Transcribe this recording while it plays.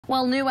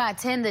Well, new at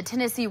 10, the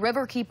Tennessee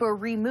Riverkeeper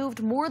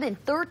removed more than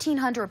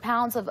 1,300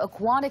 pounds of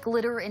aquatic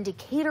litter in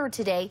Decatur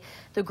today.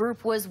 The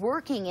group was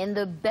working in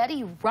the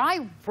Betty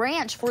Rye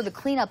Ranch for the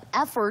cleanup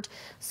effort.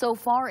 So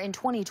far in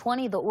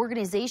 2020, the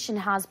organization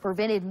has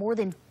prevented more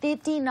than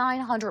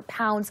 5,900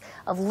 pounds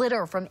of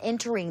litter from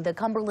entering the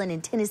Cumberland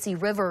and Tennessee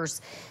rivers.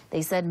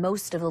 They said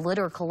most of the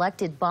litter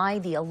collected by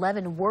the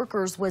 11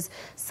 workers was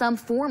some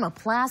form of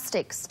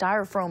plastic.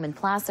 Styrofoam and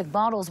plastic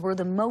bottles were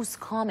the most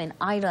common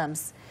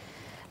items.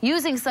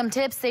 Using some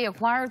tips they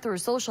acquired through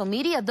social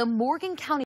media, the Morgan County